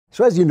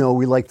So as you know,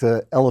 we like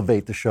to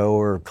elevate the show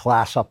or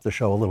class up the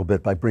show a little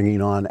bit by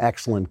bringing on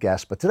excellent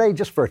guests. But today,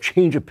 just for a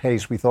change of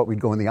pace, we thought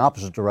we'd go in the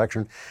opposite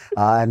direction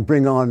and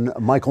bring on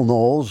Michael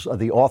Knowles,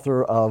 the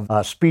author of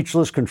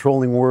Speechless,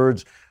 Controlling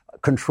Words,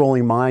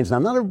 Controlling Minds. Now,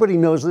 not everybody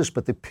knows this,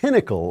 but the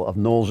pinnacle of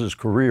Knowles'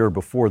 career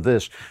before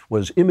this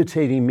was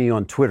imitating me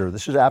on Twitter.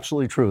 This is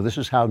absolutely true. This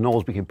is how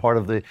Knowles became part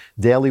of the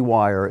Daily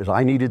Wire, is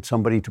I needed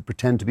somebody to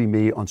pretend to be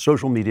me on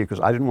social media because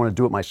I didn't want to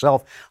do it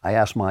myself. I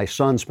asked my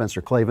son,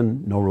 Spencer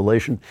Clavin, no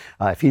relation,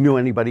 if he knew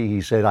anybody.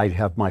 He said I'd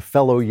have my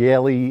fellow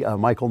Yaley,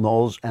 Michael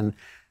Knowles, and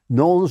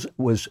Knowles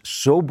was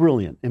so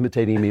brilliant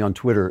imitating me on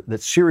Twitter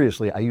that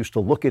seriously, I used to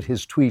look at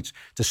his tweets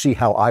to see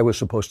how I was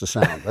supposed to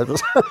sound.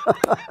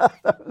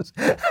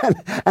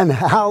 And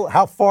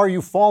how far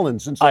you've fallen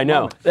since that I know.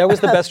 moment. That was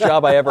the best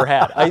job I ever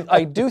had.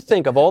 I do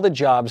think of all the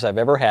jobs I've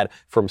ever had,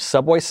 from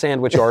Subway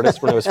sandwich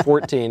artist when I was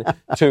 14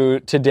 to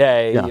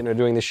today,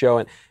 doing the show.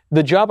 And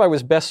the job I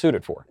was best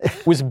suited for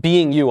was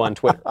being you on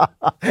Twitter.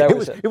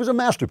 It was a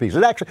masterpiece.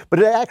 It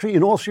actually,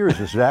 in all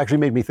seriousness, it actually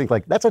made me think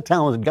like, that's a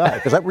talented guy,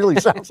 because that really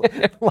sounds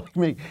like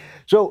me.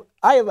 So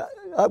I have,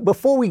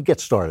 before we get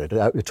started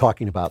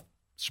talking about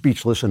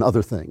Speechless and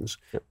other things,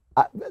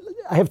 I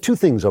have two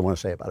things I want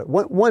to say about it.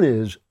 One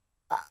is,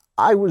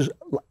 I was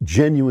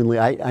genuinely,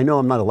 I know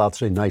I'm not allowed to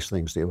say nice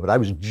things to you, but I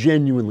was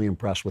genuinely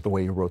impressed with the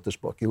way you wrote this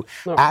book. You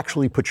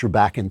actually put your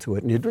back into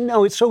it. And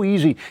it's so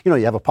easy. You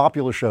have a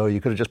popular show.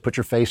 You could have just put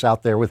your face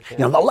out there with,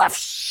 the left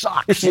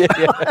sucks.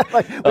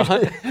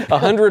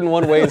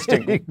 101 ways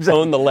to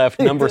own the left.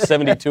 Number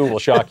 72 will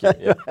shock you.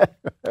 Yeah.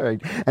 Right.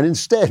 And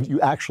instead,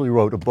 you actually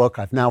wrote a book.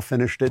 I've now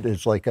finished it.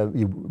 It's like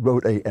you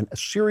wrote a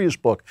serious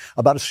book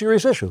about a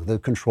serious issue, the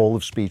control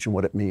of speech and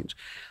what it means.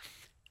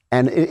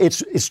 And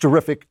it's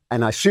terrific,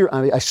 and I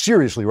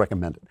seriously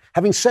recommend it.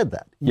 Having said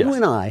that, you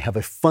and I have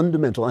a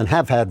fundamental, and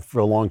have had for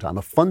a long time,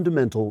 a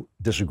fundamental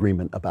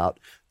disagreement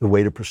about the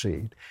way to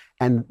proceed.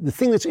 And the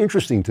thing that's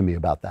interesting to me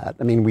about that,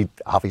 we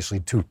obviously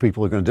two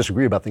people are going to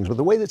disagree about things, but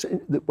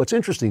what's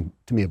interesting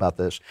to me about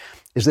this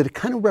is that it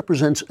kind of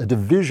represents a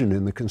division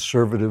in the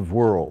conservative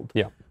world.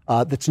 Yeah.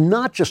 That's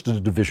not just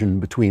a division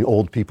between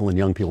old people and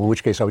young people, in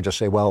which case I would just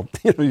say, well,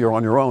 you're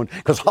on your own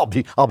because I'll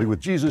be with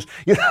Jesus.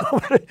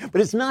 But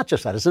it's not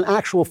just that. It's an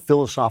actual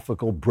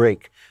philosophical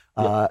break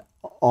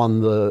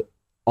on the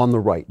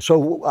right.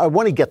 So I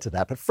want to get to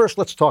that. But first,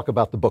 let's talk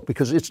about the book,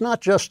 because it's not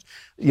just,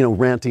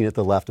 ranting at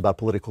the left about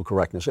political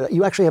correctness.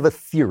 You actually have a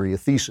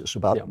thesis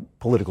about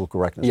political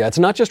correctness. Yeah, it's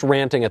not just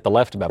ranting at the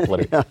left about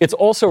political. It's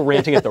also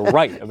ranting at the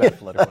right about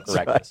political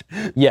correctness.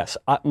 Right. Yes,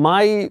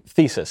 my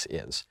thesis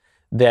is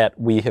that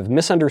we have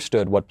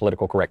misunderstood what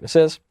political correctness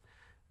is.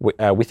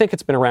 We think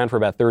it's been around for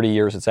about 30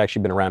 years. It's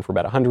actually been around for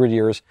about 100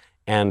 years.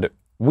 And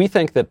we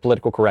think that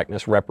political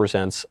correctness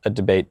represents a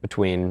debate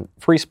between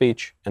free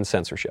speech and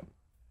censorship.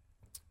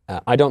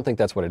 I don't think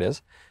that's what it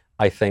is.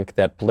 I think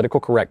that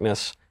political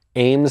correctness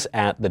aims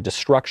at the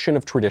destruction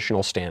of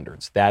traditional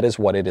standards. That is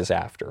what it is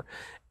after.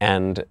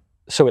 And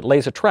so it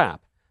lays a trap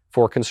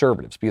for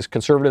conservatives, because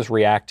conservatives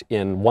react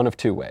in one of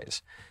two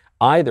ways.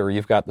 Either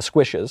you've got the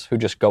squishes who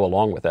just go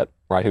along with it,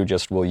 right? Who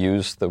just will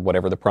use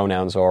whatever the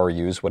pronouns are, or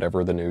use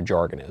whatever the new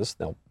jargon is.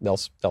 They'll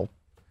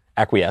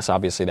acquiesce.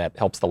 Obviously, that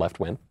helps the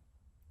left win.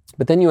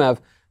 But then you have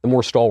the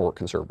more stalwart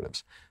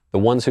conservatives, the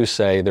ones who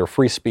say they're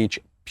free speech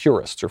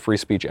purists or free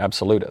speech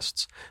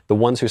absolutists, the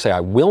ones who say,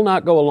 I will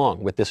not go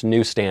along with this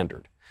new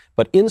standard.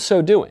 But in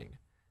so doing,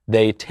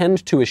 they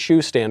tend to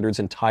eschew standards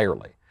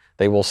entirely.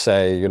 They will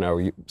say,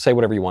 you say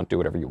whatever you want, do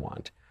whatever you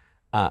want.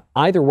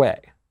 Either way,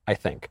 I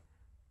think,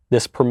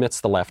 this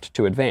permits the left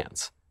to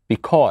advance,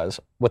 because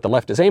what the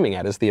left is aiming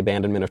at is the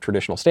abandonment of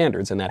traditional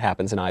standards, and that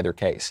happens in either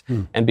case.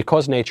 And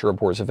because nature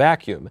abhors a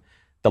vacuum,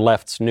 the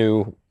left's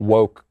new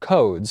woke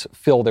codes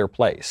fill their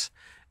place.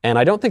 And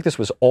I don't think this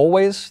was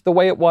always the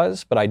way it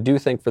was, but I do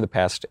think for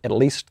at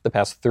least the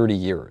past 30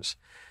 years,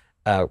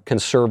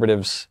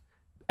 conservatives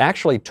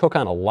actually took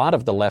on a lot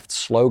of the left's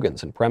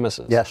slogans and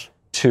premises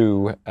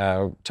to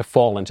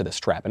fall into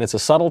this trap. And it's a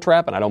subtle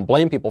trap, and I don't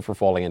blame people for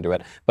falling into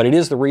it, but it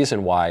is the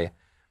reason why,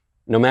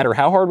 no matter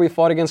how hard we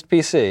fought against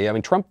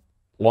PC, Trump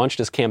launched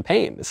his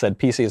campaign that said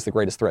PC is the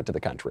greatest threat to the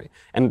country.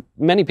 And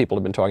many people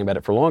have been talking about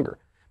it for longer.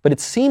 But it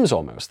seems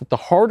almost that the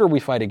harder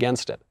we fight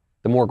against it,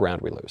 the more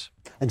ground we lose.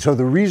 And so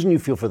the reason you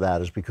feel for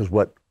that is because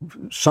what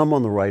some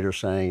on the right are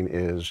saying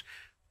is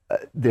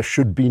there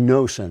should be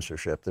no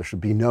censorship. There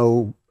should be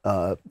no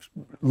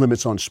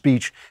limits on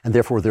speech, and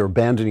therefore they're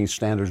abandoning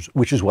standards,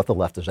 which is what the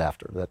left is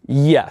after.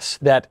 Yes,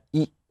 the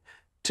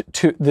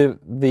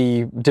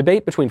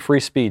debate between free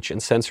speech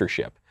and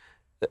censorship,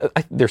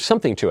 there's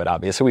something to it,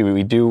 obviously.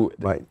 We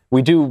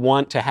do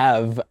want to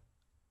have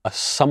a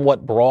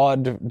somewhat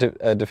broad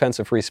defense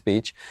of free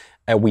speech.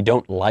 We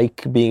don't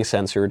like being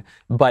censored,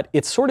 but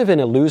it's sort of an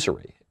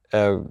illusory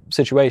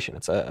situation.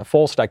 It's a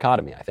false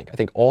dichotomy, I think. I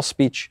think all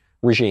speech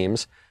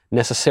regimes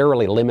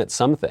necessarily limit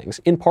some things,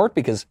 in part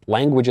because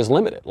language is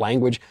limited.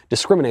 Language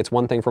discriminates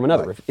one thing from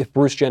another. Right. If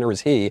Bruce Jenner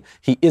is he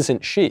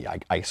isn't she.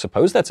 I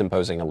suppose that's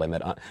imposing a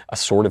limit, a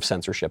sort of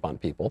censorship on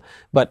people.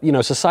 But,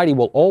 society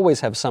will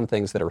always have some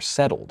things that are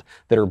settled,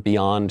 that are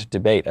beyond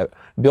debate.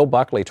 Bill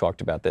Buckley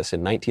talked about this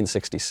in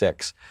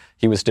 1966.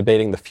 He was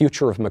debating the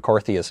future of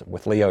McCarthyism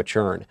with Leo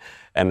Chern,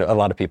 and a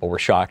lot of people were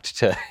shocked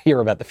to hear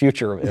about the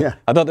future of it. Yeah.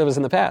 I thought that was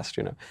in the past,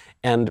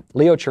 And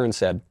Leo Chern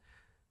said,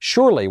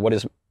 surely what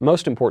is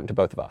most important to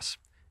both of us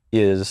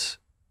is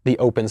the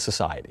open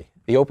society.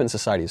 The open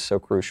society is so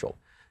crucial.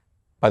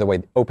 By the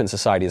way, open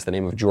society is the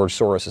name of George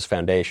Soros'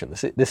 foundation.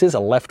 This is a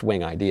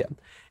left-wing idea.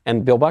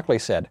 And Bill Buckley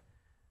said,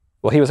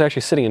 well, he was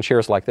actually sitting in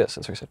chairs like this.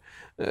 And so he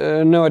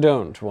said, no, I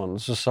don't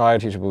want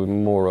society to be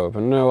more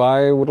open. No,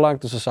 I would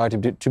like the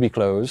society to be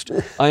closed.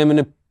 I am an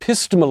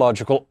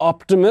epistemological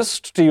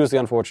optimist, to use the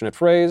unfortunate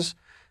phrase,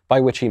 by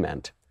which he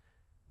meant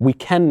we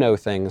can know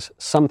things,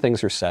 some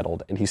things are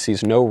settled, and he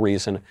sees no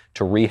reason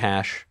to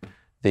rehash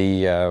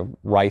the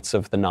rights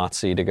of the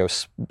Nazi to go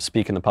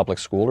speak in the public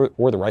school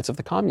or the rights of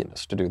the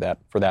communist to do that,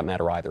 for that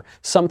matter, either.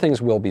 Some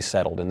things will be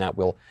settled, and that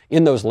will,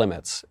 in those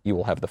limits, you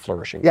will have the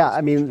flourishing. Yeah,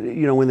 I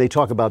mean, when they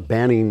talk about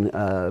banning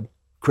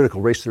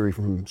critical race theory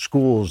from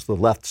schools, the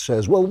left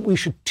says, well, we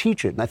should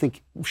teach it. And I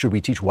think, should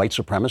we teach white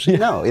supremacy?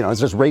 No, it's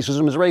just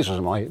racism is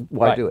racism. Why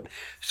right. do it?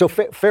 So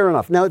fair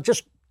enough. Now,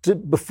 just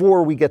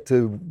before we get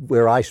to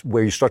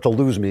where you start to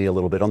lose me a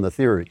little bit on the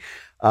theory,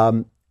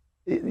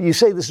 you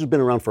say this has been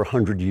around for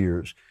 100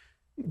 years.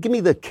 Give me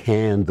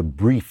the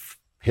brief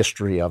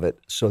history of it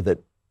so that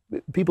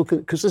people can,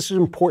 because this is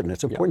important.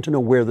 It's important to know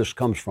where this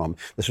comes from.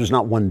 This was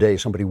not one day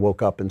somebody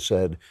woke up and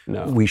said,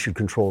 we should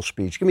control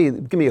speech. Give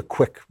me a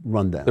quick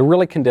rundown. The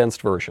really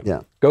condensed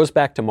version goes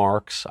back to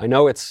Marx. I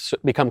know it's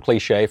become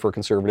cliche for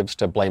conservatives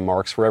to blame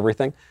Marx for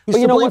everything. He's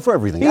to blame for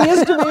everything. He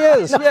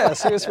is.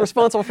 Yes, he is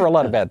responsible for a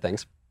lot of bad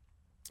things.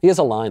 He has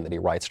a line that he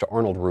writes to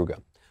Arnold Ruge,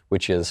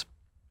 which is,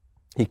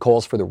 he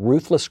calls for the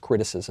ruthless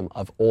criticism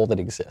of all that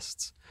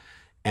exists.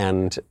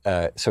 And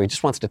so he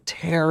just wants to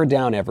tear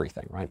down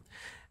everything,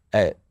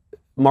 right?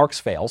 Marx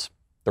fails.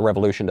 The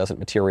revolution doesn't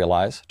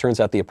materialize. Turns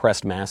out the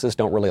oppressed masses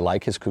don't really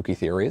like his kooky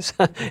theories.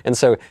 And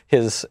so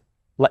his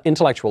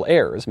intellectual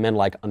heirs, men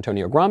like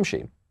Antonio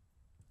Gramsci,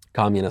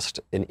 communist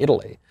in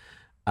Italy,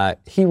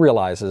 he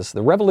realizes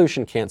the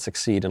revolution can't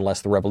succeed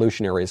unless the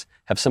revolutionaries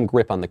have some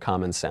grip on the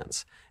common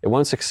sense. It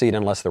won't succeed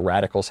unless the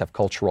radicals have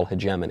cultural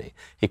hegemony.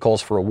 He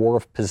calls for a war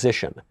of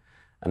position.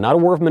 And not a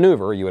war of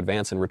maneuver, you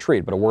advance and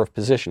retreat, but a war of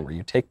position where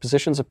you take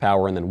positions of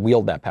power and then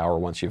wield that power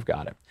once you've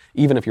got it.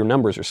 Even if your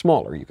numbers are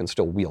smaller, you can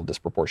still wield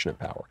disproportionate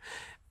power.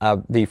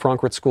 The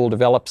Frankfurt School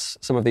develops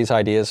some of these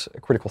ideas.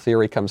 Critical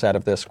theory comes out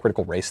of this.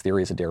 Critical race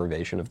theory is a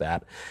derivation of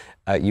that.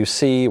 You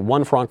see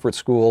one Frankfurt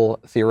School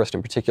theorist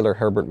in particular,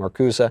 Herbert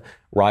Marcuse,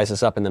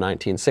 rises up in the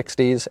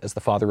 1960s as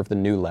the father of the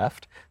New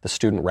Left, the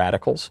student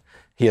radicals.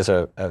 He has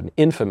an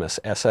infamous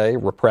essay,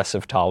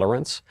 Repressive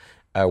Tolerance,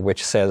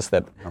 which says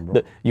that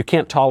you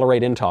can't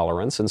tolerate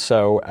intolerance, and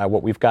so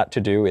what we've got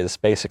to do is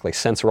basically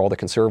censor all the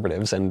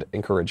conservatives and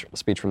encourage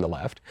speech from the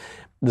left.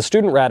 The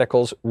student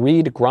radicals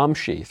read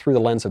Gramsci through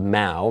the lens of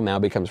Mao. Mao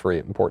becomes very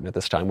important at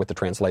this time with the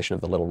translation of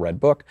the Little Red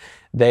Book.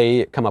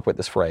 They come up with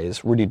this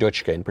phrase, Rudi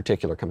Dutschke in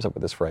particular comes up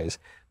with this phrase,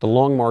 the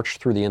long march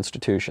through the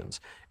institutions,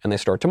 and they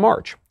start to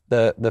march.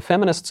 The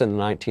feminists in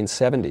the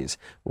 1970s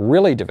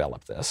really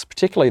developed this,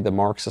 particularly the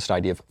Marxist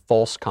idea of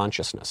false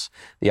consciousness,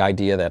 the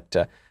idea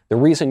that the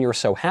reason you're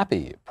so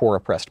happy, poor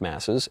oppressed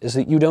masses, is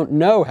that you don't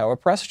know how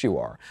oppressed you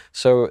are.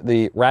 So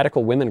the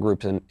radical women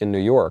groups in New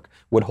York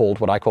would hold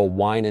what I call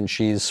wine and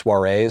cheese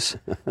soirees,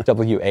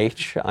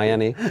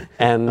 W-H-I-N-E.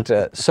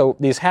 And so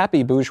these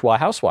happy bourgeois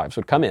housewives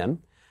would come in,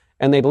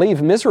 and they'd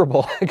leave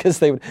miserable because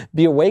they would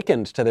be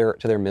awakened to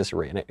their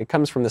misery. And it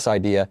comes from this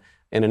idea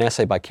in an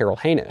essay by Carol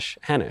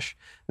Hanisch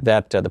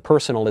that the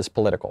personal is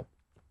political.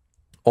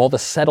 All the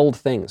settled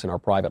things in our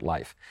private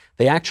life,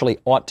 they actually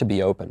ought to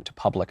be open to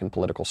public and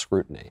political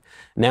scrutiny.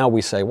 Now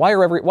we say, why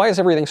is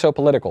everything so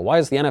political? Why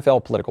is the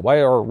NFL political? Why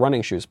are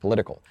running shoes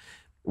political?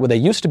 Well, they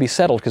used to be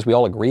settled because we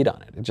all agreed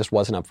on it. It just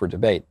wasn't up for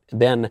debate.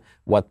 Then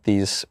what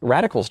these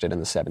radicals did in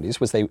the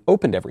 70s was they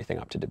opened everything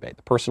up to debate.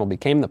 The personal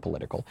became the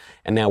political,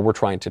 and now we're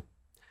trying to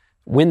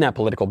win that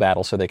political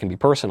battle so they can be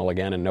personal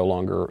again and no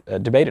longer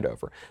debated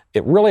over.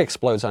 It really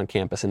explodes on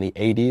campus in the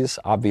 80s.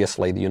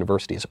 Obviously, the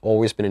university has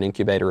always been an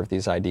incubator of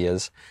these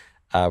ideas.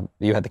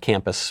 You had the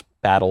campus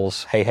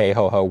battles, hey, hey,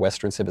 ho, ho,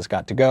 Western Civ has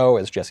got to go,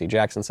 as Jesse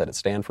Jackson said at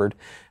Stanford.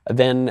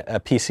 Then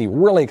PC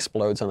really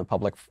explodes on the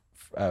public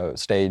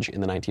stage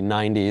in the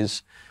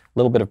 1990s, a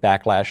little bit of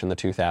backlash in the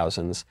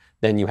 2000s.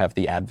 Then you have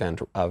the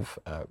advent of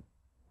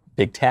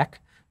big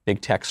tech.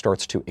 Big tech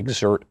starts to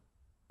exert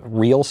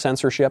real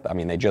censorship. I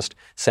mean, they just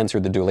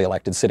censored the duly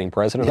elected sitting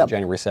president on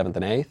January 7th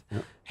and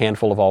 8th.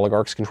 Handful of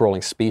oligarchs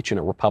controlling speech in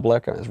a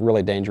republic. It's a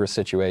really dangerous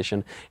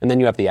situation. And then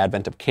you have the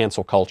advent of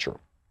cancel culture.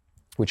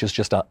 which is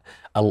just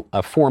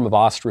a form of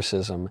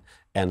ostracism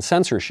and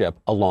censorship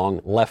along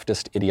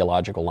leftist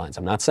ideological lines.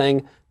 I'm not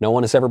saying no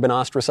one has ever been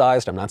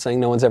ostracized. I'm not saying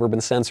no one's ever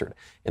been censored.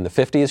 In the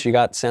 50s, you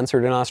got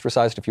censored and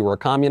ostracized if you were a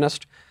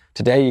communist.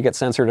 Today, you get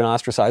censored and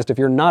ostracized if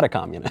you're not a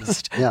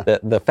communist. Yeah.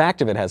 The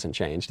fact of it hasn't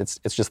changed.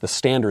 It's just the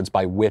standards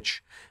by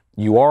which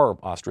you are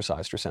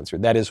ostracized or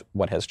censored. That is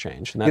what has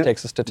changed, and that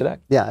takes us to today.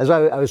 Yeah, as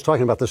I was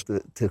talking about this,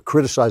 to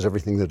criticize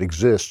everything that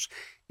exists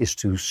is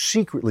to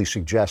secretly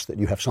suggest that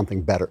you have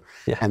something better.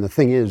 Yeah. And the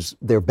thing is,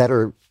 their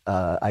better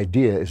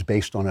idea is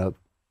based on an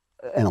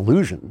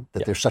illusion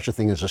that there's such a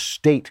thing as a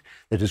state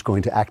that is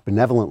going to act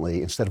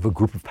benevolently instead of a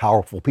group of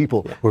powerful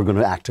people who are going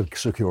to act to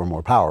secure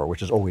more power,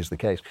 which is always the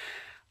case.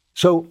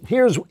 So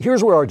here's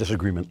where our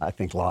disagreement, I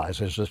think,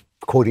 lies, is just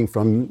quoting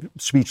from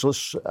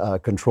Speechless,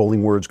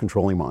 Controlling Words,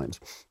 Controlling Minds.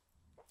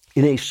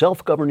 In a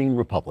self-governing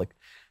republic,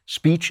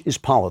 speech is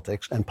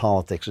politics and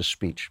politics is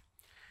speech.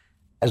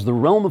 As the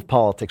realm of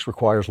politics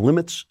requires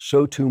limits,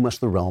 so too must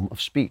the realm of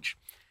speech.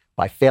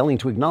 By failing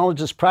to acknowledge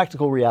this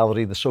practical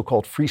reality, the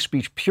so-called free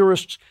speech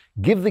purists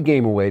give the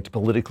game away to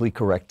politically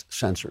correct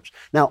censors.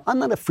 Now, I'm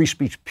not a free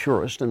speech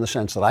purist in the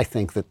sense that I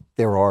think that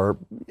there are,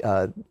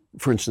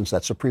 for instance,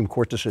 that Supreme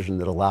Court decision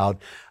that allowed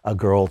a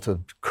girl to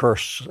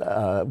curse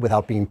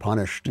without being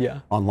punished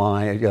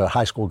online, a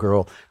high school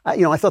girl.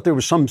 I thought there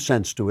was some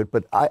sense to it,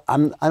 but I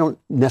don't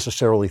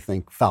necessarily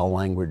think foul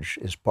language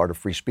is part of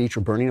free speech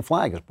or burning a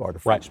flag is part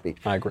of free speech.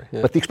 I agree.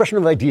 Yeah. But the expression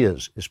of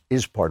ideas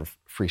is part of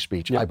free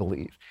speech, I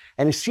believe.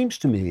 And it seems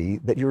to me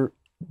that you're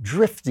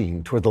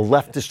drifting toward the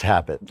leftist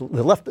habit.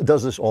 The left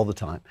does this all the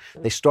time.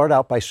 They start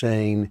out by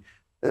saying,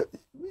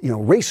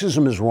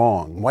 racism is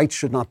wrong. Whites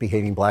should not be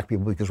hating black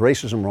people because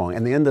racism is wrong.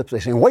 And they end up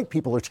saying white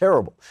people are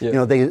terrible.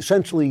 Yeah. They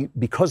essentially,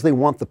 because they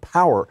want the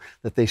power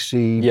that they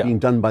see being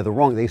done by the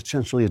wrong, they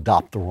essentially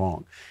adopt the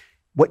wrong.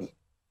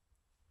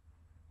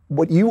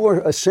 What you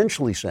are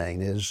essentially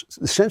saying is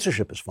the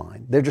censorship is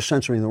fine. They're just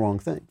censoring the wrong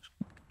things.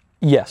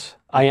 Yes,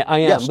 I am.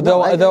 Yes,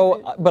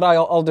 but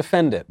I'll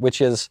defend it,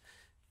 which is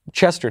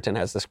Chesterton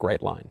has this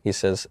great line. He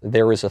says,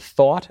 there is a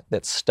thought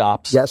that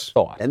stops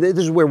thought. And this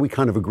is where we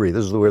kind of agree.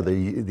 This is where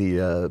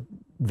the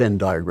Venn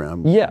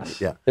diagram. Yes.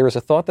 Yeah. There is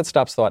a thought that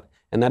stops thought,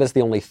 and that is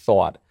the only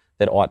thought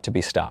that ought to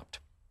be stopped.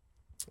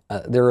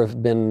 There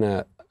have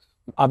been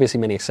obviously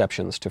many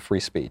exceptions to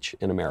free speech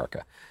in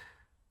America.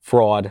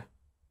 Fraud,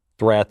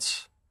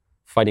 threats,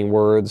 fighting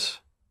words,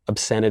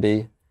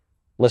 obscenity,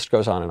 list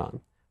goes on and on.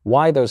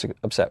 Why those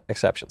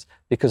exceptions?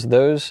 Because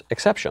those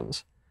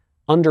exceptions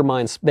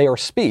they are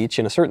speech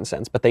in a certain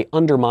sense, but they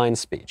undermine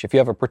speech. If you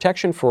have a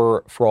protection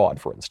for fraud,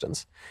 for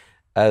instance,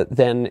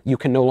 then you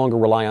can no longer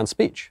rely on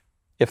speech.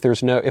 If there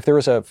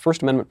is a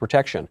First Amendment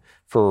protection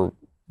for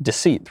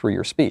deceit through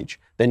your speech,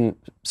 then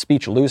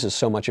speech loses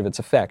so much of its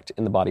effect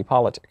in the body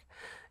politic.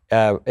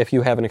 If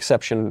you have an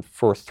exception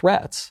for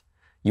threats,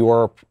 you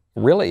are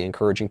really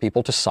encouraging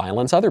people to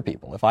silence other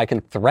people. If I can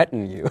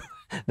threaten you,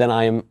 then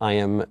I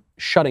am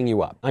shutting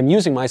you up. I'm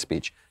using my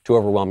speech to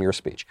overwhelm your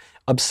speech.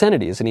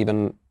 Obscenity is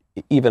an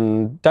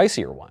even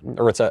dicier one,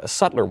 or it's a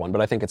subtler one, but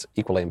I think it's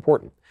equally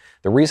important.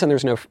 The reason there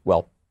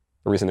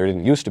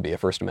didn't used to be a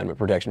First Amendment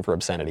protection for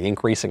obscenity,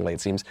 increasingly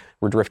it seems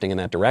we're drifting in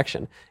that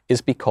direction, is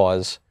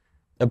because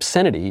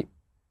obscenity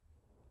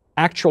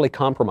actually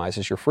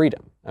compromises your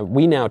freedom.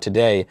 We now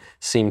today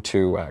seem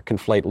to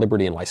conflate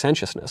liberty and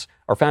licentiousness.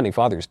 Our founding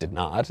fathers did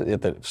not,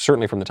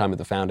 certainly from the time of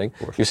the founding.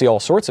 You see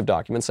all sorts of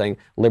documents saying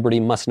liberty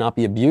must not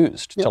be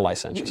abused to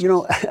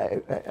licentiousness.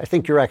 I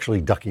think you're actually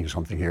ducking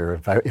something here,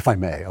 if I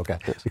may, okay?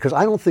 Yes. Because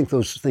I don't think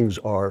those things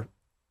are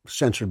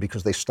censored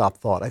because they stop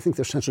thought. I think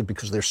they're censored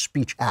because they're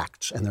speech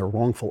acts and they're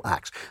wrongful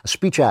acts. A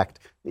speech act,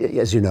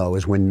 as you know,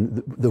 is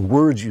when the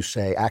words you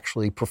say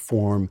actually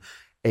perform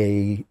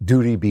a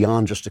duty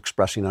beyond just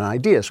expressing an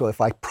idea. So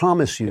if I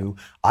promise you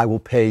I will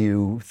pay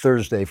you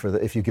Thursday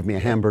if you give me a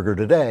hamburger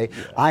today,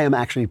 I am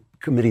actually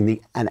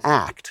committing an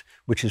act,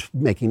 which is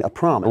making a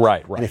promise.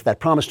 Right. And if that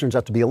promise turns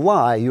out to be a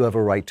lie, you have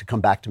a right to come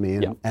back to me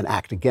and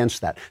act against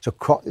that. So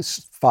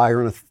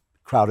fire in a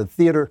crowded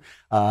theater,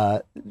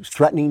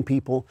 threatening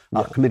people,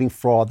 committing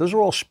fraud, those are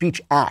all speech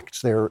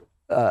acts. They're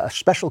a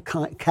special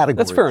category.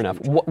 That's fair enough.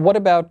 What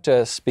about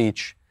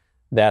speech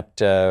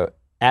that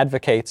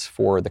advocates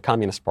for the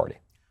Communist Party?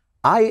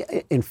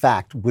 I, in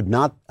fact,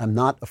 I'm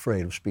not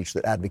afraid of speech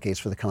that advocates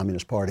for the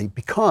Communist Party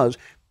because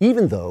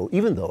even though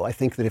I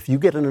think that if you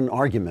get in an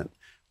argument,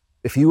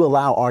 if you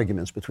allow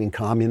arguments between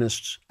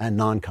communists and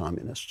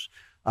non-communists,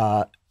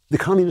 the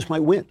communists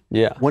might win.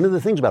 Yeah. One of the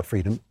things about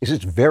freedom is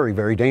it's very,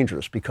 very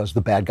dangerous because the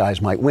bad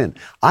guys might win.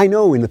 I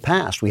know in the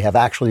past we have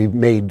actually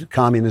made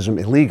communism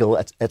illegal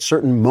at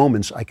certain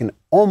moments. I can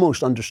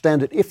almost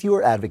understand it if you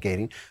are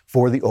advocating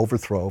for the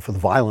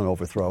violent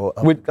overthrow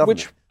of the government.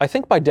 Which I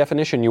think by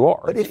definition you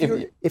are. But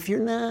if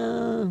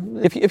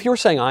you're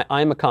saying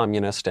I'm a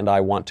communist and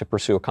I want to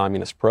pursue a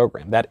communist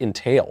program, that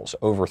entails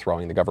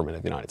overthrowing the government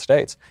of the United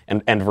States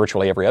and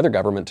virtually every other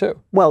government too.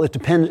 Well, it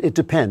depends. It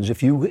depends.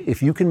 If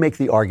you can make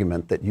the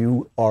argument that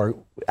you are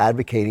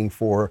advocating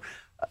for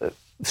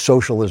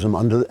socialism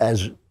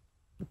as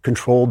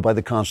controlled by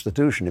the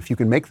Constitution. If you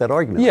can make that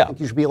argument, I think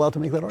you should be allowed to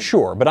make that argument.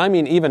 Sure, but I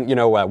mean, even,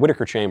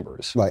 Whittaker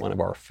Chambers, one of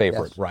our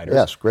favorite writers.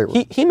 Yes, great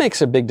writer. He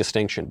makes a big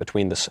distinction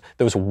between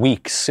those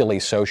weak, silly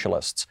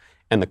socialists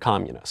and the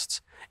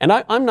communists. And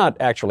I'm not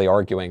actually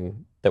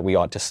arguing that we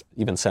ought to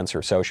even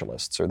censor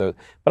socialists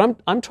but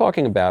I'm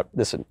talking about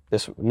this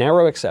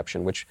narrow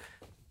exception, which,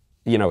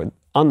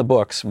 on the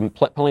books,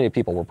 plenty of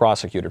people were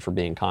prosecuted for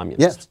being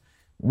communists.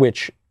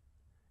 Yes.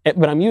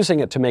 But I'm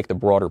using it to make the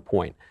broader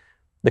point.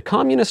 The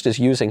communist is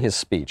using his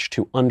speech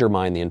to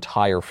undermine the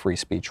entire free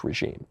speech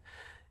regime.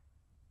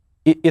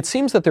 It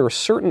seems that there are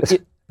certain...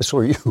 So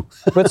are you.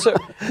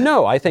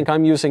 No, I think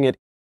I'm using it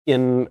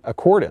in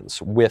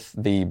accordance with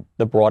the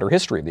broader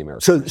history of the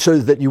American. So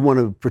that you want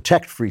to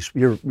protect free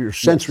speech. You're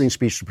censoring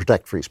speech to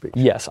protect free speech.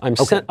 Yes,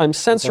 I'm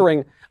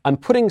censoring. I'm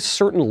putting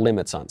certain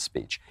limits on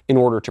speech in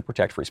order to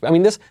protect free speech. I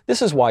mean,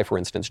 this is why, for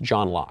instance,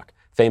 John Locke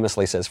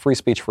famously says free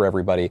speech for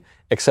everybody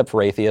except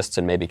for atheists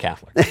and maybe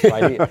Catholics.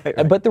 Right?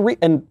 Right. But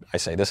and I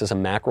say this is a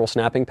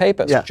mackerel-snapping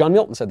papist. Yeah. John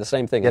Milton said the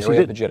same thing in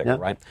Areopagitica,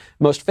 right?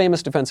 Most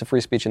famous defense of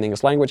free speech in the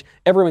English language.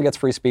 Everyone gets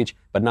free speech,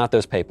 but not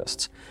those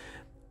papists.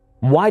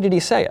 Why did he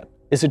say it?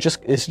 Is it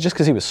just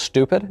because he was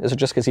stupid? Is it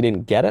just because he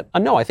didn't get it?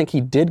 No, I think he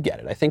did get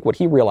it. I think what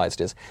he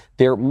realized is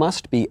there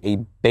must be a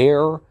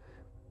bare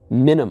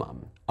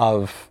minimum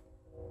of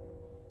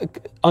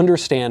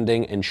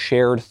understanding and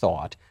shared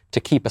thought to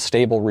keep a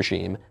stable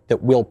regime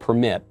that will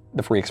permit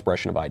the free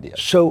expression of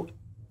ideas. So,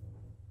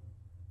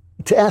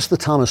 to ask the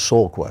Thomas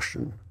Sowell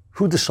question,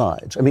 who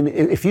decides? I mean,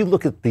 if you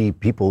look at the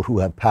people who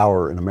have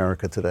power in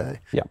America today,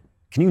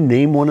 can you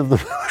name one of them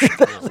who should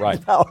have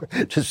the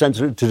power to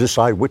censor, to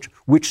decide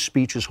which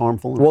speech is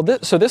harmful? Well,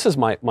 this is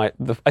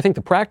I think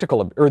the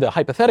practical or the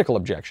hypothetical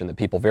objection that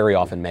people very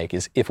often make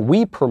is if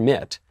we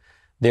permit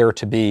there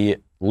to be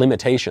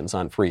limitations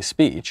on free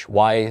speech,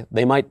 why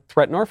they might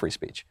threaten our free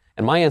speech.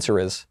 And my answer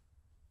is,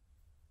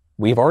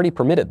 we've already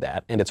permitted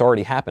that, and it's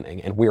already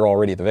happening, and we're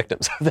already the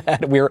victims of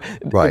that.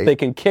 They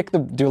can kick the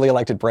duly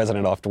elected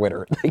president off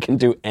Twitter. They can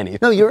do anything.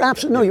 No, you're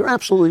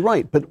absolutely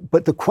right.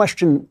 But the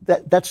question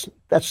that's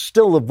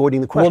still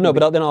avoiding the question. Well, no,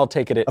 but then I'll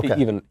take it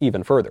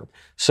even further.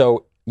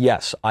 So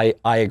yes, I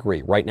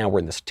agree. Right now we're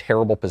in this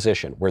terrible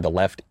position where the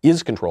left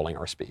is controlling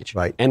our speech,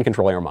 and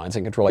controlling our minds,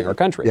 and controlling our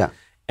country. Yeah.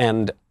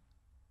 And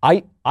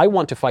I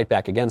want to fight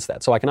back against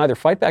that. So I can either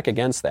fight back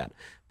against that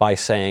by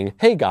saying,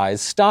 "Hey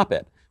guys, stop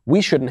it. We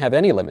shouldn't have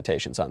any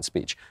limitations on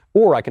speech."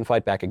 Or I can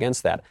fight back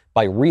against that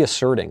by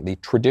reasserting the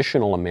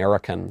traditional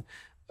American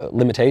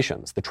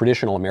limitations, the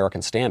traditional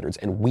American standards,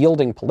 and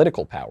wielding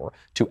political power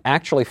to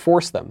actually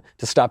force them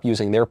to stop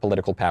using their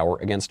political power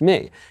against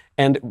me.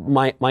 And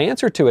my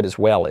answer to it as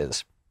well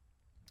is,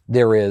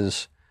 there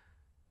is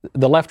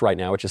the left right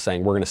now, which is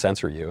saying we're going to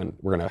censor you and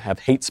we're going to have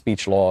hate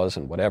speech laws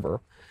and whatever.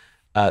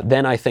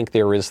 Then I think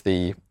there is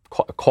the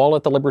call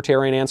it the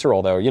libertarian answer,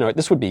 although,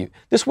 this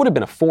would have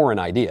been a foreign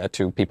idea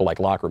to people like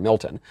Locke or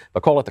Milton,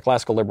 but call it the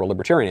classical liberal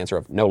libertarian answer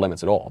of no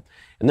limits at all.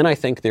 And then I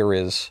think there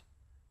is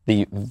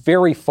the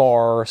very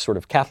far sort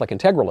of Catholic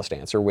integralist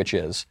answer, which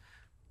is,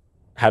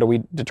 how do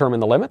we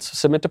determine the limits?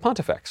 Submit to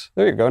pontifex.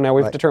 There you go. Now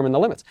we've determined the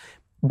limits.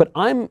 But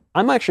I'm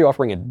actually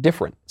offering a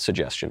different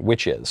suggestion,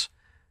 which is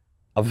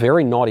a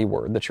very naughty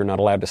word that you're not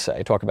allowed to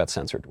say. Talk about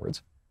censored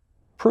words.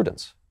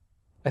 Prudence.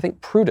 I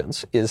think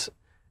prudence is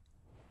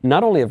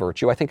not only a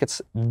virtue, I think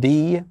it's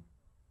the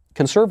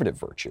conservative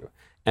virtue.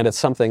 And it's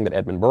something that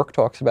Edmund Burke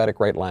talks about at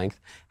great length.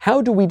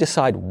 How do we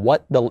decide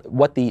what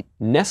the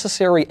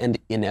necessary and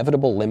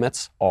inevitable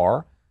limits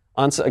are?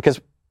 Because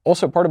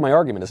also part of my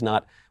argument is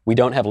not we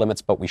don't have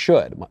limits, but we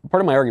should. Part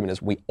of my argument is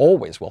we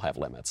always will have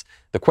limits.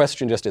 The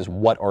question just is,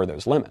 what are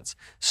those limits?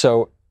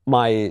 So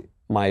my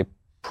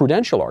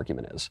prudential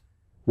argument is,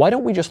 why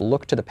don't we just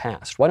look to the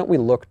past? Why don't we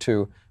look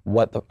to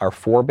what our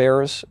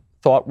forebears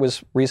thought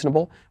was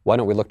reasonable? Why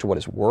don't we look to what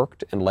has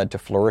worked and led to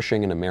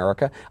flourishing in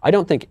America? I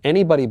don't think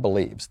anybody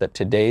believes that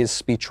today's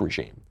speech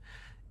regime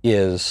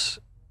is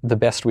the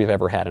best we've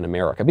ever had in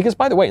America. Because,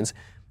 by the way,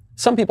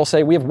 some people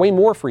say we have way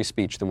more free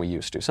speech than we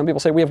used to. Some people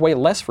say we have way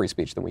less free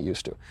speech than we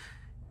used to.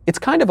 It's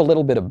kind of a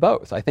little bit of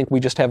both. I think we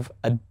just have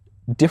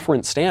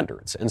different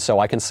standards. And so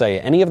I can say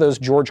any of those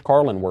George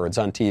Carlin words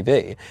on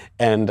TV,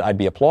 and I'd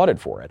be applauded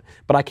for it.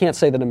 But I can't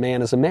say that a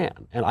man is a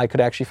man. And I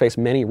could actually face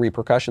many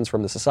repercussions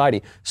from the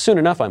society. Soon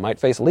enough, I might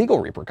face legal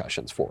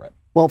repercussions for it.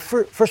 Well,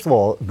 first of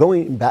all,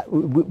 going back,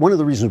 one of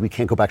the reasons we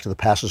can't go back to the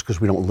past is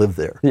because we don't live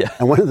there. Yeah.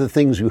 And one of the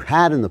things you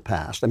had in the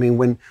past, I mean,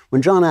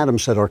 when John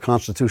Adams said our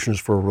Constitution is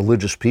for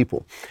religious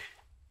people,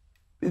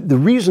 the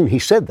reason he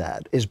said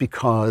that is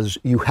because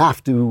you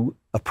have to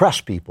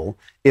oppress people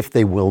if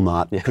they will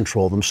not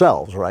control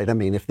themselves, right? I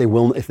mean, if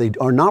they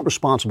are not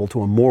responsible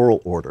to a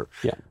moral order,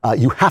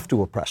 you have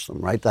to oppress them,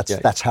 right?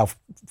 That's how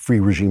free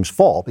regimes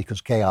fall, because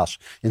chaos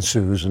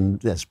ensues,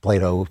 and as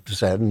Plato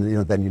said,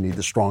 and then you need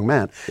the strong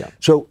man. Yeah.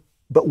 So,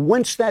 but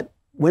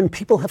when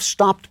people have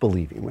stopped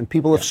believing, when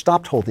people have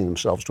stopped holding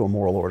themselves to a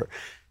moral order,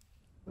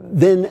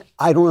 then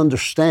I don't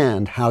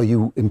understand how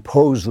you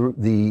impose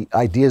the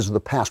ideas of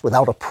the past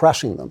without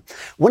oppressing them.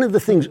 One of the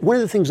things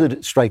that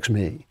strikes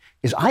me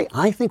is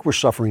I think we're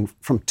suffering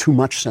from too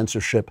much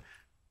censorship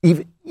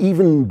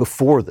even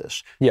before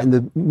this. Yeah. And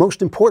the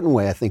most important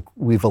way I think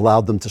we've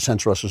allowed them to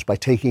censor us is by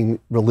taking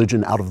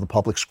religion out of the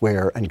public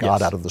square and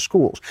God out of the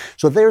schools.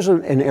 So there's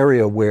an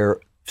area where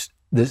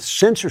the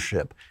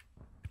censorship,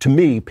 to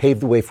me,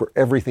 paved the way for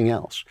everything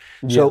else.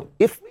 Yeah. So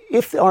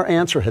if our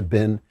answer had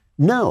been,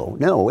 no,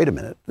 wait a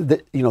minute,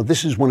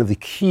 this is one of the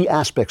key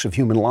aspects of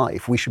human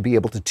life. We should be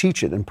able to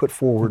teach it and put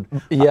forward.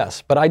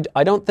 Yes, but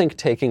I don't think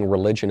taking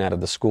religion out of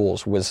the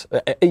schools was,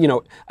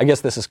 I guess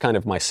this is kind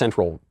of my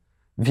central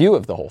view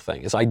of the whole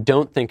thing, is I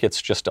don't think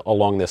it's just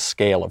along this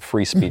scale of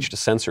free speech to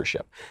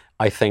censorship.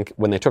 I think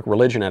when they took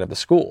religion out of the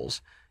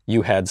schools,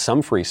 you had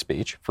some free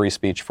speech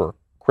for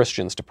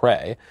Christians to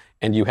pray,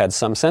 and you had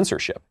some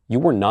censorship. You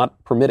were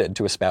not permitted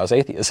to espouse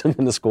atheism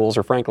in the schools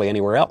or frankly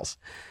anywhere else.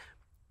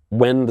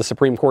 When the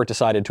Supreme Court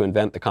decided to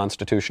invent the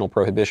constitutional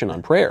prohibition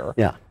on prayer,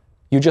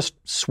 you just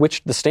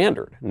switched the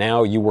standard.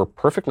 Now you were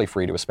perfectly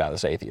free to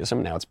espouse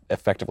atheism. Now it's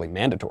effectively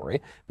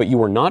mandatory, but you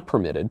were not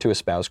permitted to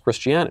espouse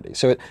Christianity.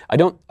 So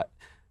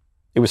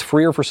it was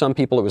freer for some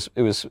people.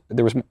 There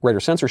was greater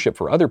censorship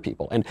for other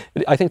people. And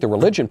I think the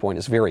religion point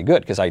is very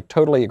good, because I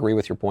totally agree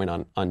with your point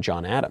on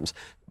John Adams.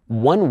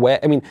 One way,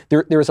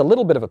 there is a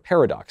little bit of a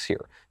paradox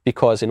here,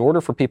 because in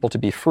order for people to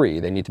be free,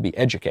 they need to be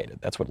educated.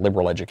 That's what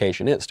liberal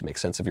education is, to make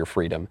sense of your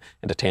freedom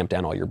and to tamp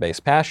down all your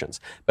base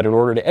passions. But in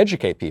order to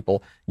educate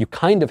people, you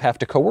kind of have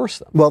to coerce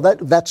them. Well,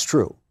 that's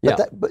true. Yeah.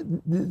 But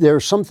there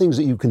are some things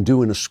that you can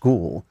do in a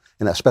school,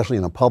 and especially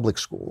in a public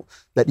school,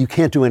 that you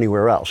can't do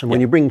anywhere else. And when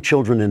you bring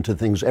children into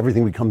things,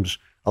 everything becomes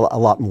a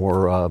lot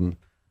more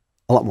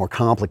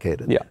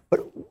complicated. Yeah. But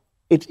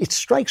it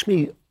strikes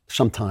me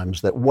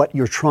sometimes that what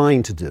you're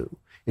trying to do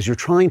is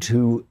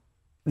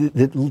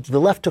the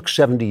left took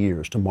 70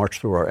 years to march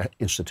through our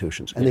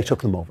institutions, and they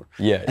took them over.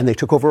 Yeah. And they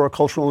took over our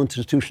cultural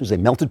institutions. They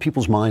melted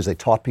people's minds. They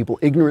taught people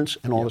ignorance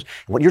and all this.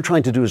 And what you're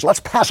trying to do is let's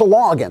pass a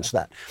law against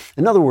that.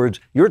 In other words,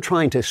 you're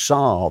trying to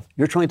solve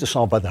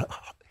by the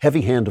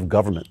heavy hand of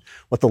government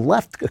what the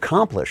left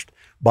accomplished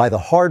by the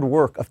hard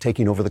work of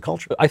taking over the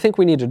culture. I think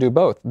we need to do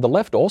both. The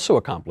left also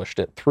accomplished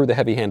it through the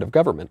heavy hand of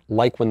government,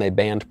 like when they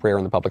banned prayer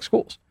in the public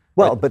schools.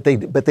 Well, right?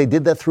 but they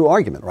did that through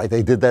argument, right?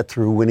 They did that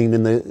through winning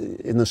in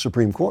the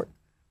Supreme Court.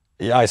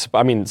 Yeah,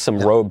 some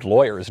robed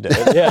lawyers did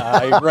it. Yeah,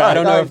 I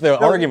don't know if the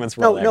arguments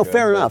were that good,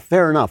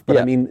 fair enough. But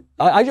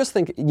I just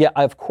think,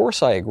 of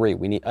course I agree.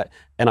 We need,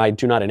 and I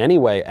do not in any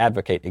way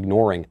advocate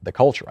ignoring the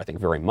culture. I think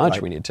very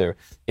much we need to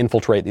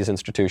infiltrate these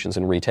institutions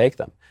and retake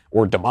them,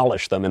 or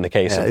demolish them in the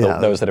case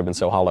of those that have been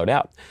so hollowed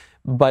out.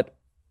 But,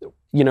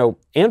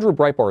 Andrew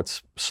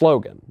Breitbart's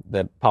slogan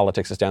that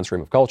politics is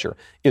downstream of culture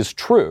is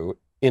true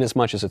in as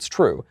much as it's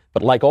true.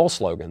 But like all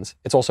slogans,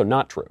 it's also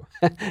not true.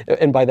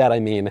 And by that I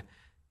mean,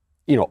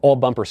 all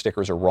bumper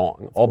stickers are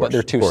wrong.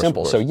 They're too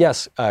simple. So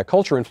yes,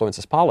 culture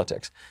influences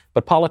politics,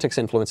 but politics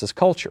influences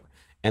culture.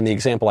 And the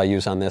example I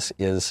use on this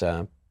is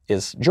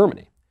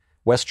Germany.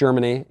 West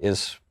Germany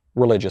is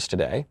religious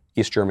today.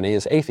 East Germany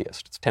is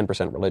atheist. It's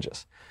 10%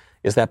 religious.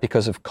 Is that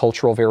because of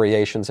cultural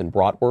variations in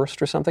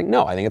bratwurst or something?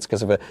 No, I think it's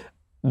because of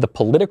the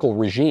political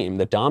regime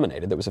that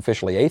dominated, that was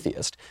officially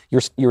atheist.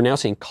 You're now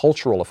seeing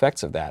cultural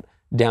effects of that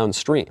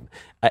downstream.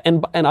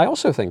 And I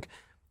also think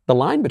the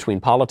line between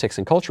politics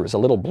and culture is a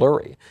little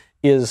blurry.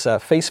 Is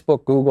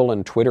Facebook, Google,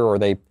 and Twitter, are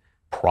they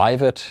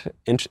private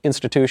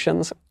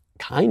institutions?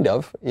 Kind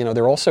of.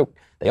 They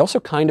also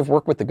kind of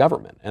work with the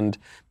government. And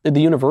the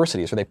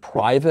universities, are they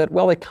private?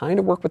 Well, they kind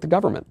of work with the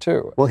government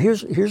too. Well,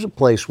 here's a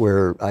place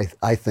where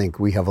I think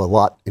we have a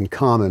lot in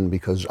common,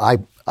 because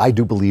I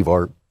do believe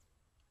our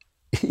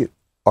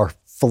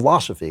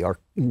philosophy, our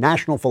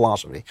national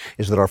philosophy,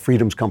 is that our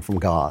freedoms come from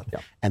God,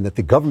 and that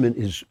the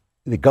governments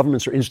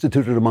are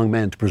instituted among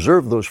men to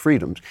preserve those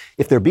freedoms.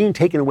 If they're being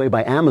taken away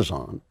by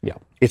Amazon,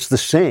 it's the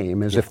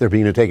same as if they're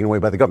being taken away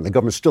by the government. The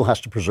government still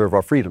has to preserve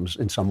our freedoms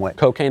in some way.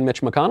 Cocaine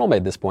Mitch McConnell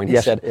made this point. He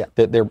said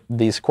that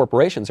these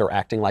corporations are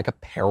acting like a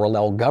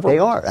parallel government. They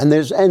are, and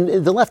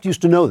the left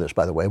used to know this,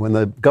 by the way. When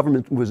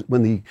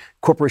the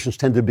corporations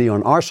tended to be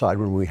on our side,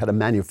 when we had a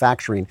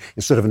manufacturing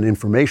instead of an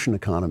information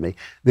economy,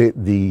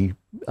 the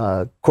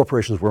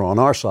corporations were on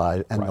our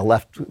side, and the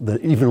left,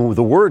 even with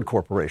the word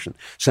corporation,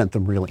 sent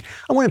them reeling.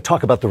 I want to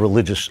talk about the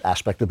religious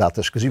aspect about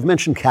this, because you've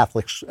mentioned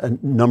Catholics a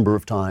number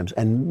of times,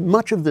 and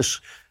much of this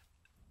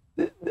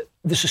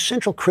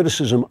essential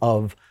criticism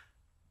of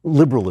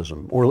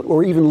liberalism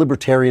or even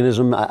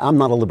libertarianism. I'm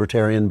not a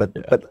libertarian,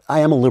 but I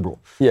am a liberal.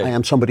 I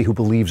am somebody who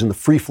believes in the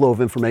free flow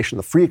of information,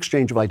 the free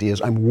exchange of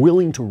ideas. I'm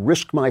willing to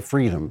risk my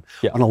freedom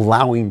on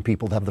allowing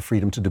people to have the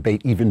freedom to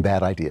debate even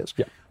bad ideas.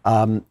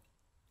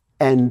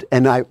 And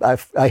I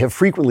have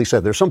frequently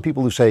said, there's some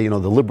people who say, the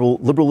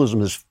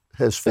liberalism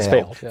has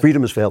failed.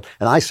 Freedom has failed.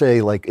 And I say,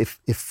 if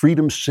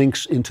freedom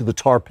sinks into the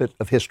tar pit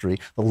of history,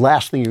 the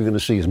last thing you're going to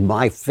see is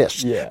my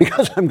fist.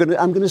 Because I'm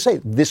going to say,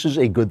 this is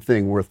a good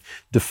thing worth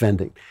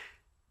defending.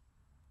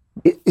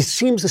 It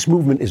seems this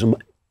movement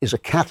is a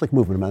Catholic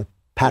movement.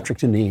 Patrick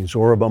Deneen,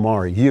 Zora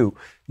Bamari,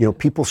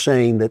 people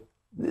saying that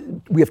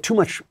we have too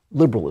much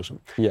liberalism.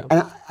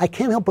 And I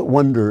can't help but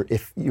wonder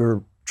if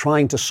you're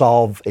trying to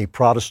solve a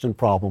Protestant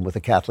problem with a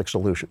Catholic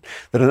solution.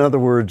 That, in other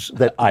words,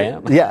 that I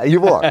am. Yeah,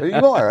 you are.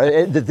 You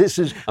are. That this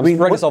is. I'm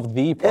trying to solve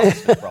the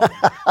Protestant problem.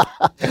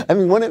 I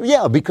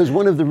mean, because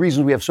one of the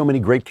reasons we have so many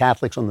great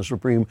Catholics on the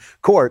Supreme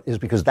Court is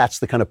because that's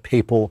the kind of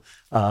papal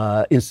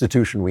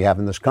institution we have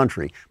in this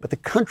country. But the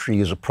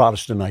country is a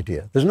Protestant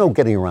idea. There's no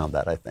getting around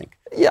that, I think.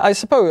 Yeah, I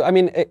suppose. I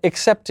mean,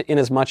 except in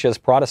as much as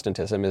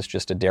Protestantism is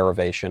just a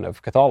derivation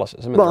of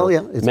Catholicism. Well,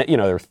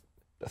 there are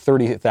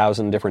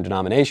 30,000 different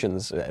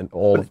denominations, and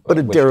all. But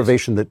a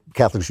derivation that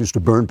Catholics used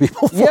to burn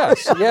people for.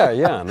 Yes, yeah.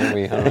 And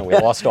then we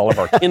lost all of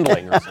our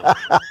kindling or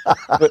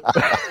something.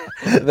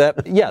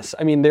 But yes,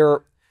 I mean,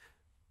 the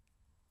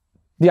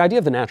idea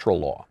of the natural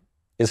law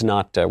was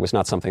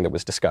not something that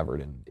was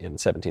discovered in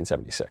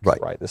 1776.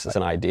 Right. This is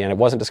an idea, and it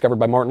wasn't discovered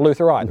by Martin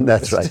Luther either.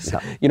 That's right.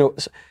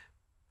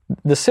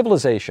 The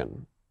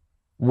civilization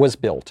was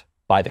built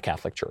by the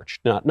Catholic Church,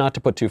 not to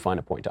put too fine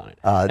a point on it.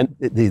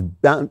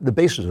 The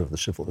basis of the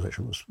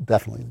civilization was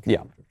definitely the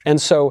Catholic Church.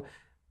 And so,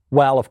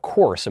 while of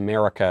course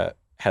America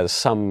has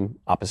some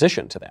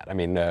opposition to that, I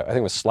mean, I think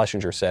it was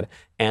Schlesinger said,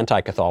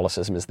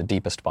 anti-Catholicism is the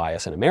deepest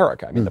bias in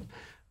America. I mean,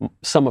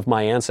 some of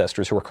my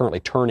ancestors who are currently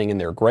turning in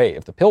their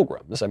grave, the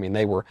Pilgrims, I mean,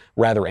 they were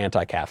rather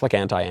anti-Catholic,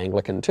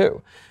 anti-Anglican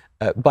too.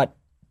 But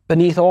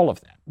beneath all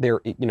of that,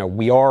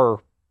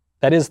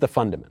 that is the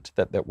fundament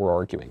that we're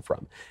arguing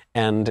from.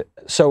 And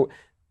so,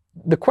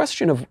 the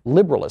question of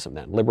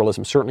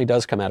liberalism certainly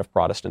does come out of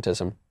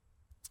Protestantism,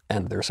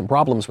 and there's some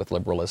problems with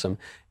liberalism,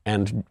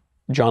 and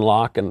John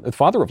Locke, and the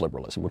father of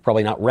liberalism, would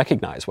probably not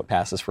recognize what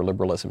passes for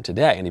liberalism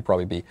today, and he'd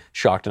probably be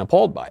shocked and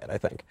appalled by it, I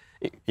think.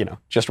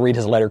 Just read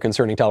his letter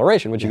concerning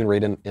toleration, which you can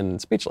read in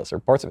Speechless, or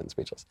parts of it in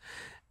Speechless.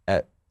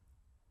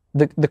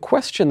 The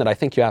question that I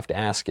think you have to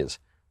ask is,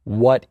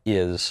 what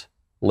is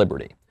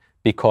liberty?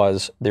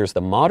 Because there's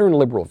the modern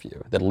liberal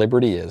view that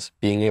liberty is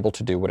being able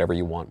to do whatever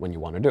you want when you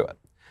want to do it.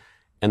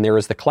 And there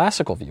is the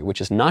classical view, which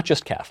is not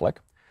just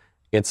Catholic,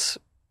 it's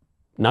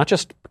not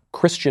just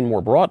Christian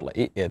more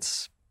broadly,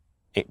 it's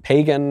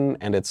pagan,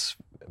 and it's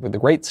the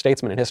great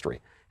statesmen in history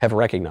have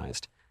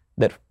recognized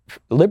that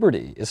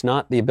liberty is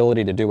not the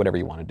ability to do whatever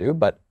you want to do,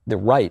 but the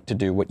right to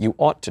do what you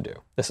ought to do.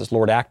 This is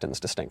Lord Acton's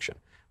distinction.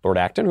 Lord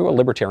Acton, who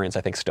libertarians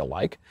I think still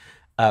like,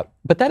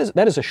 but that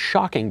is a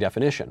shocking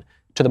definition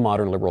to the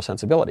modern liberal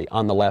sensibility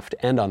on the left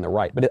and on the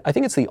right. But I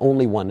think it's the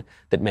only one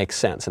that makes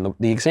sense. And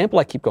the example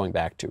I keep going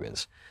back to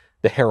is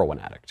the heroin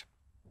addict.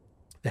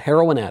 The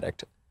heroin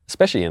addict,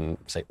 especially in,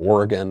 say,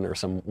 Oregon or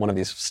one of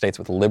these states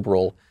with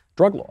liberal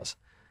drug laws,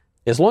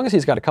 as long as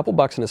he's got a couple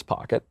bucks in his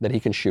pocket that he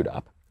can shoot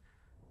up,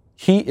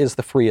 he is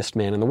the freest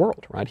man in the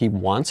world, right? He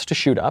wants to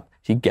shoot up.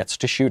 He gets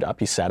to shoot up.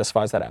 He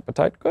satisfies that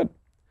appetite. Good.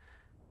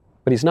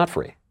 But he's not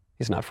free.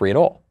 He's not free at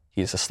all.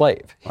 He's a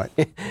slave.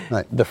 Right.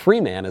 The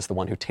free man is the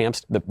one who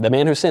tamps, the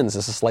man who sins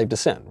is a slave to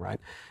sin, right?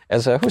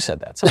 Who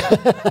said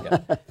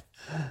that?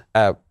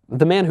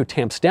 The man who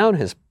tamps down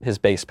his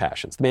base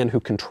passions, the man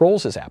who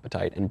controls his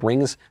appetite and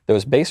brings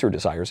those baser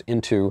desires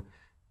into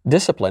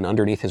discipline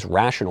underneath his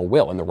rational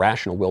will, and the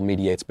rational will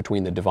mediates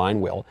between the divine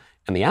will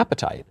and the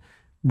appetite,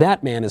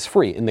 that man is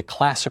free in the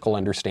classical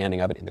understanding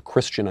of it, in the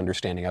Christian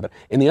understanding of it,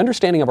 in the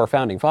understanding of our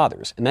founding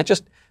fathers. And that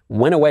just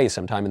went away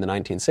sometime in the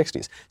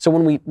 1960s. So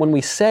when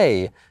we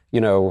say,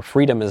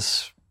 freedom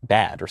is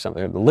bad or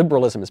something,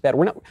 liberalism is bad,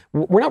 we're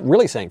not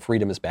really saying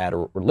freedom is bad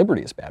or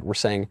liberty is bad. We're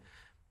saying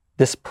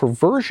this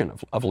perversion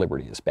of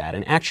liberty is bad.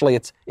 And actually,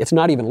 it's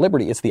not even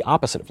liberty, it's the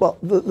opposite of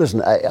liberty. Well,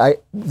 listen,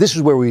 this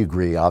is where we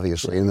agree,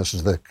 obviously, and this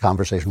is the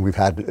conversation we've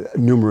had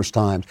numerous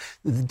times.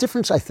 The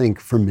difference, I think,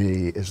 for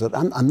me is that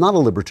I'm not a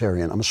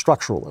libertarian, I'm a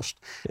structuralist.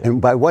 Yeah.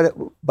 And by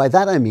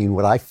that I mean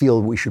what I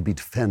feel we should be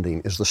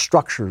defending is the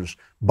structures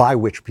by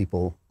which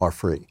people are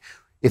free.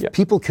 If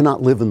people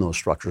cannot live in those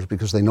structures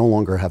because they no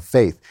longer have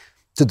faith,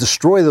 to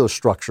destroy those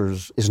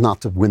structures is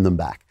not to win them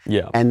back.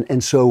 Yeah.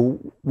 And so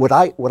what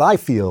I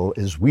feel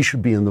is we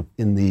should be on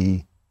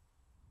the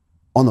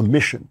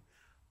mission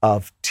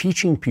of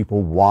teaching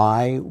people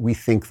why we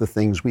think the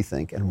things we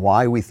think and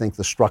why we think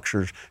the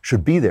structures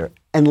should be there,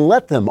 and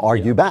let them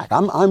argue back.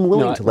 I'm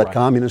willing to let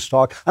communists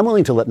talk. I'm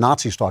willing to let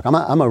Nazis talk.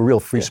 I'm a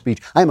real free speech.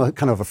 I'm a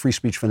kind of a free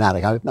speech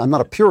fanatic. I'm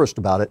not a purist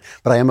about it,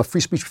 but I am a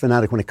free speech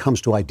fanatic when it comes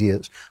to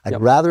ideas.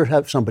 I'd rather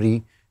have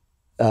somebody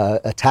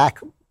attack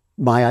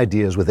my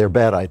ideas with their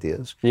bad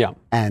ideas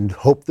and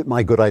hope that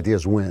my good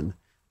ideas win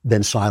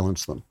than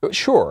silence them.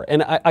 Sure.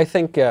 And I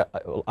think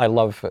I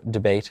love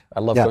debate. I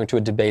love going to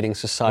a debating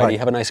society,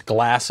 have a nice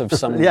glass of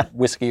some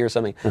whiskey or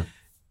something. Yeah.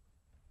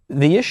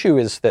 The issue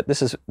is that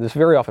this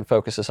very often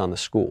focuses on the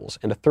schools,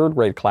 and a third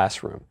grade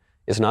classroom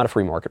is not a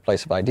free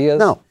marketplace of ideas.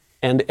 No.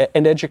 And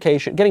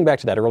education, getting back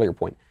to that earlier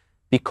point,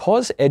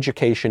 because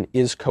education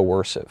is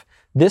coercive,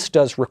 this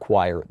does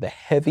require the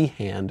heavy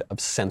hand of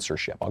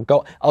censorship.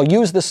 I'll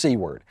use the C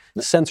word,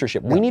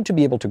 censorship. We need to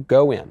be able to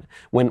go in,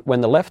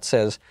 when the left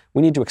says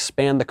we need to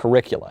expand the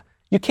curricula,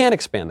 You can't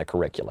expand the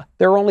curricula.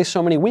 There are only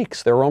so many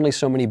weeks. There are only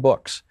so many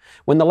books.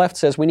 When the left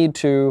says we need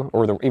to,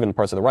 or even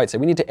parts of the right say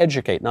we need to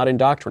educate, not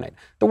indoctrinate,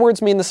 the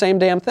words mean the same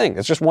damn thing.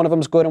 It's just one of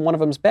them's good and one of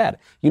them's bad.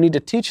 You need to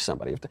teach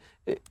somebody.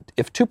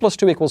 If 2 +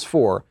 2 =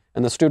 4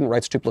 and the student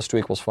writes 2 +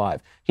 2 =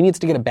 5, he needs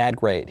to get a bad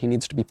grade. He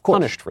needs to be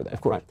punished for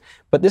that. Right?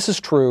 But this is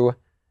true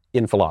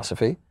in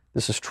philosophy.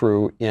 This is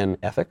true in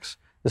ethics.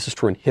 This is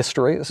true in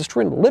history. This is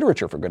true in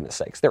literature, for goodness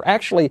sakes.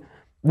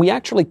 We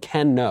actually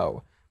can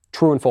know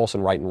true and false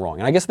and right and wrong.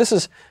 And I guess this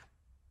is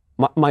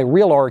my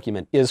real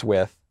argument is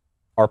with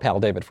our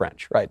pal David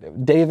French,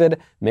 right? David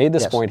made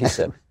this point. He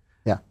said,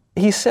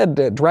 he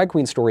said drag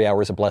queen story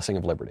hour is a blessing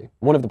of liberty,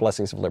 one of the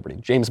blessings of liberty.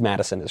 James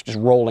Madison is just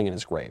rolling in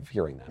his grave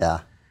hearing that. Yeah.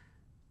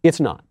 It's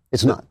not.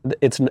 It's not.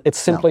 It's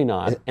simply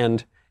not.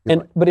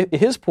 But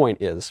his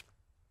point is,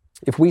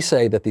 if we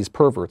say that these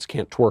perverts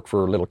can't twerk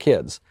for little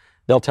kids,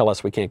 they'll tell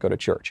us we can't go to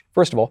church.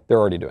 First of all, they're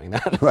already doing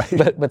that.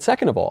 Right. But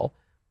second of all,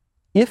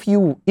 if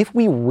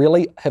we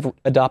really have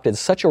adopted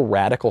such a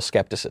radical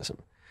skepticism,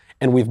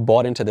 and we've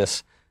bought into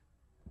this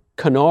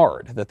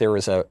canard that there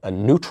is a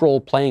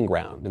neutral playing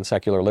ground in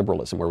secular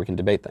liberalism where we can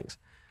debate things,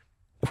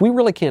 if we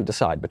really can't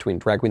decide between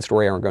drag queen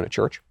story hour and going to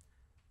church,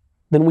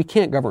 then we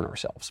can't govern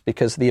ourselves,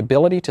 because the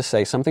ability to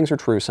say some things are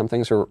true, some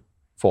things are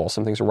false,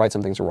 some things are right,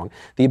 some things are wrong,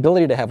 the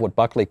ability to have what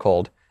Buckley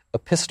called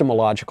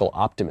epistemological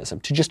optimism,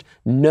 to just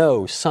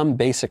know some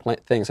basic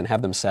things and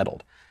have them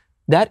settled,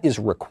 that is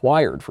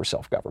required for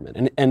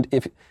self-government. And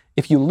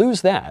if you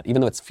lose that,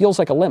 even though it feels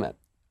like a limit,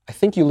 I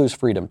think you lose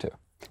freedom too.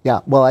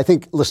 Yeah, well, I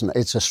think, listen,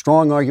 it's a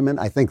strong argument.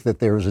 I think that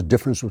there is a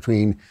difference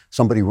between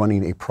somebody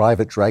running a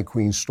private drag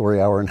queen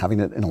story hour and having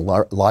it in a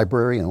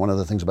library. And one of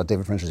the things about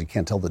David French is he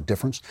can't tell the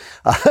difference.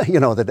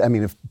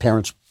 If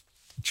parents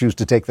choose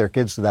to take their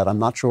kids to that, I'm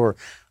not sure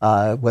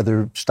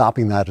whether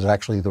stopping that is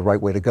actually the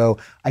right way to go.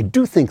 I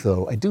do think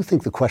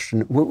the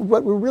question,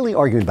 what we're really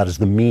arguing about is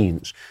the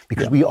means,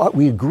 because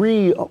we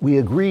agree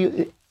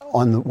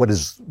on what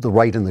is the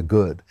right and the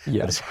good. Yes.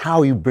 But it's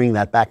how you bring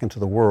that back into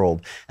the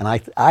world. And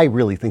I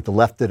really think the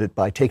left did it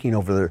by taking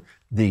over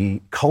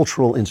the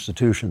cultural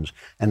institutions,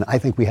 and I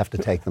think we have to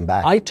take them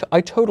back.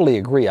 I totally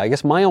agree. I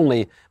guess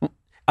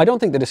I don't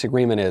think the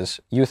disagreement is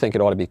you think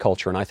it ought to be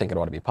culture and I think it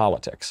ought to be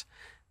politics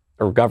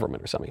or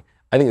government or something.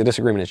 I think the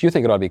disagreement is you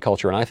think it ought to be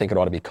culture and I think it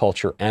ought to be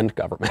culture and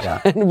government. Yeah.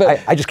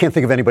 But I just can't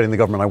think of anybody in the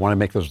government I want to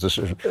make those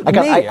decisions. we got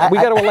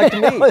to elect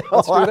me.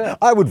 Let's do that.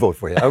 I would vote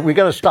for you. We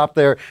got to stop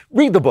there.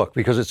 Read the book,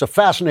 because it's a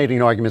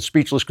fascinating argument.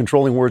 Speechless,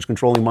 Controlling Words,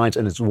 Controlling Minds,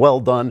 and it's well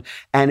done.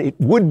 And it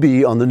would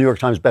be on the New York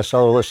Times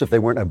bestseller list if they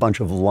weren't a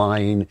bunch of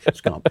lying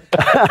scum.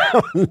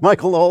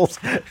 Michael Knowles,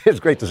 it's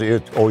great to see you.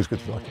 It's always good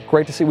to talk to you.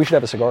 Great to see. We should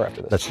have a cigar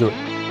after this. Let's do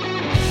it.